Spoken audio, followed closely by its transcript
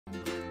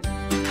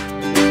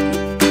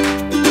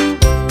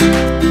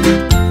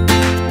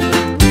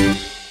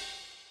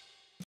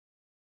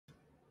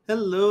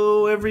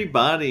Hello,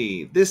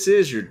 everybody. This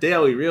is your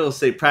daily real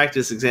estate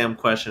practice exam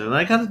question, and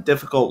I got a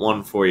difficult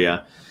one for you.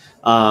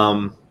 You're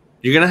going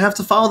to have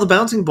to follow the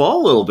bouncing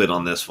ball a little bit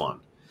on this one.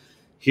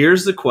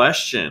 Here's the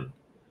question.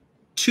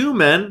 Two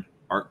men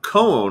are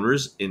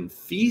co-owners in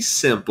fee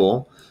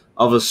simple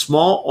of a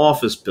small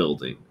office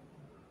building.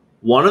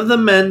 One of the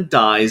men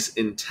dies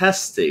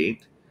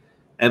intestate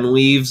and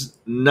leaves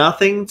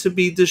nothing to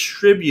be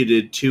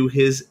distributed to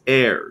his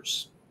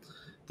heirs.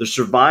 The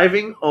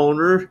surviving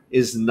owner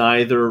is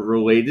neither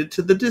related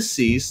to the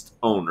deceased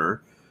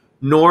owner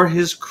nor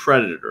his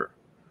creditor.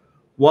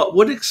 What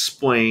would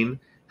explain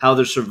how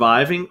the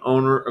surviving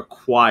owner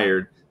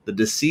acquired the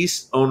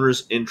deceased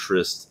owner's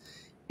interest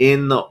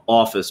in the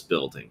office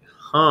building?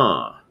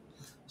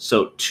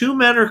 So two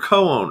men are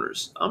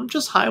co-owners. I'm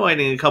just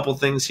highlighting a couple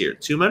things here.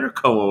 Two men are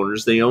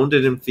co-owners. They owned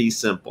it in fee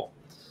simple.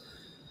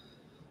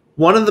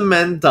 One of the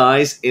men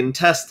dies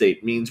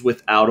intestate, means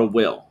without a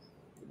will.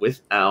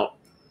 Without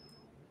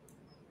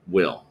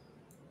will.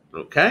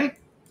 Okay?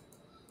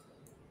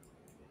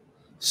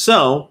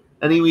 So,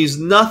 and he leaves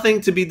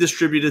nothing to be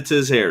distributed to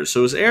his heirs.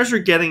 So his heirs are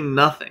getting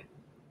nothing.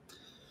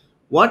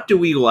 What do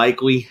we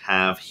likely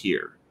have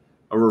here?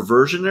 A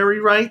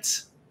reversionary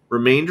right,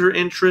 remainder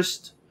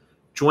interest,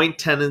 joint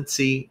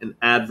tenancy, and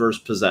adverse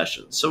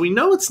possession. So we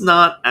know it's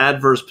not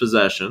adverse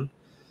possession,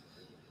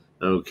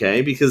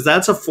 okay, because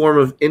that's a form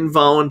of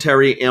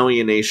involuntary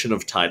alienation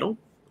of title,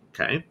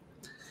 okay?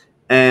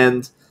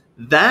 And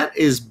that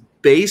is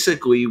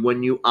basically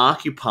when you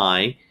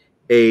occupy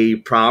a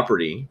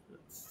property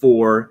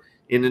for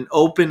in an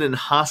open and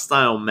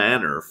hostile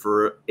manner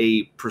for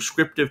a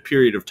prescriptive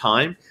period of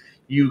time,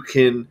 you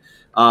can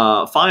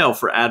file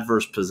for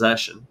adverse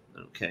possession.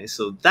 Okay,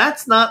 so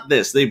that's not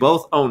this. They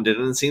both owned it,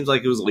 and it seems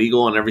like it was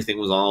legal and everything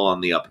was all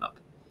on the up and up.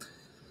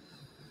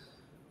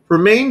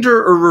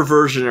 Remainder or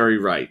reversionary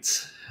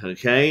rights.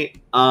 Okay,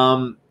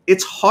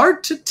 it's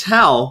hard to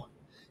tell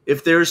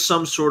if there's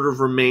some sort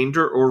of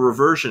remainder or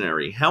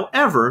reversionary.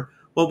 However,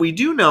 what we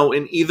do know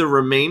in either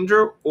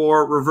remainder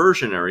or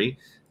reversionary,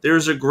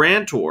 there's a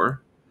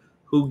grantor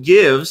who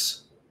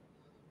gives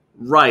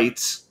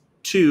rights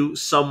to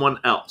someone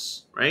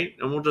else, right?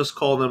 And we'll just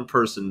call them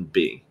person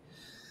B.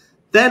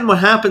 Then what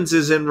happens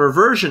is in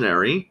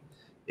reversionary,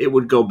 it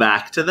would go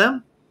back to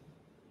them.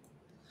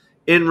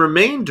 In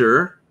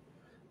remainder,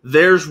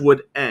 theirs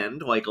would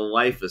end like a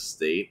life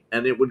estate,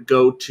 and it would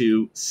go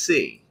to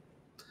C.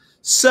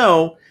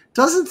 So,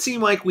 doesn't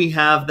seem like we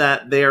have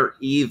that there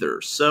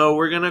either. So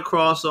we're going to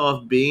cross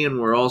off B,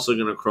 and we're also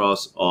going to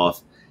cross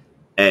off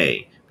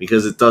A,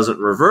 because it doesn't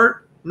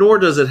revert, nor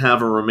does it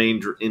have a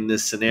remainder in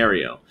this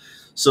scenario.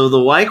 So the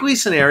likely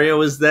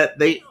scenario is that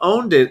they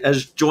owned it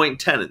as joint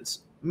tenants,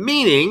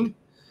 meaning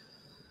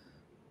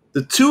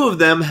the two of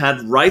them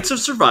had rights of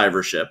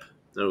survivorship,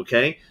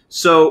 okay?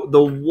 So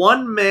the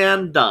one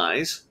man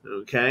dies,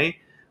 okay?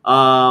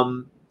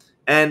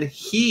 And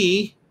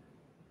he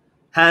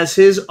has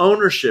his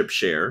ownership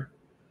share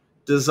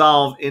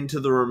dissolve into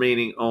the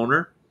remaining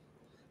owner,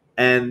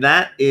 and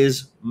that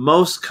is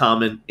most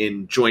common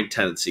in joint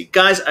tenancy.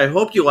 Guys, I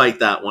hope you liked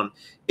that one.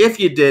 If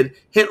you did,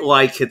 hit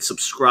like, hit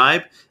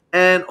subscribe,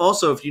 and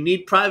also if you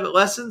need private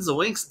lessons, the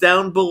link's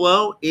down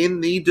below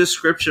in the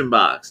description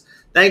box.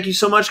 Thank you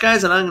so much,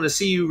 guys, and I'm going to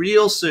see you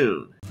real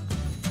soon.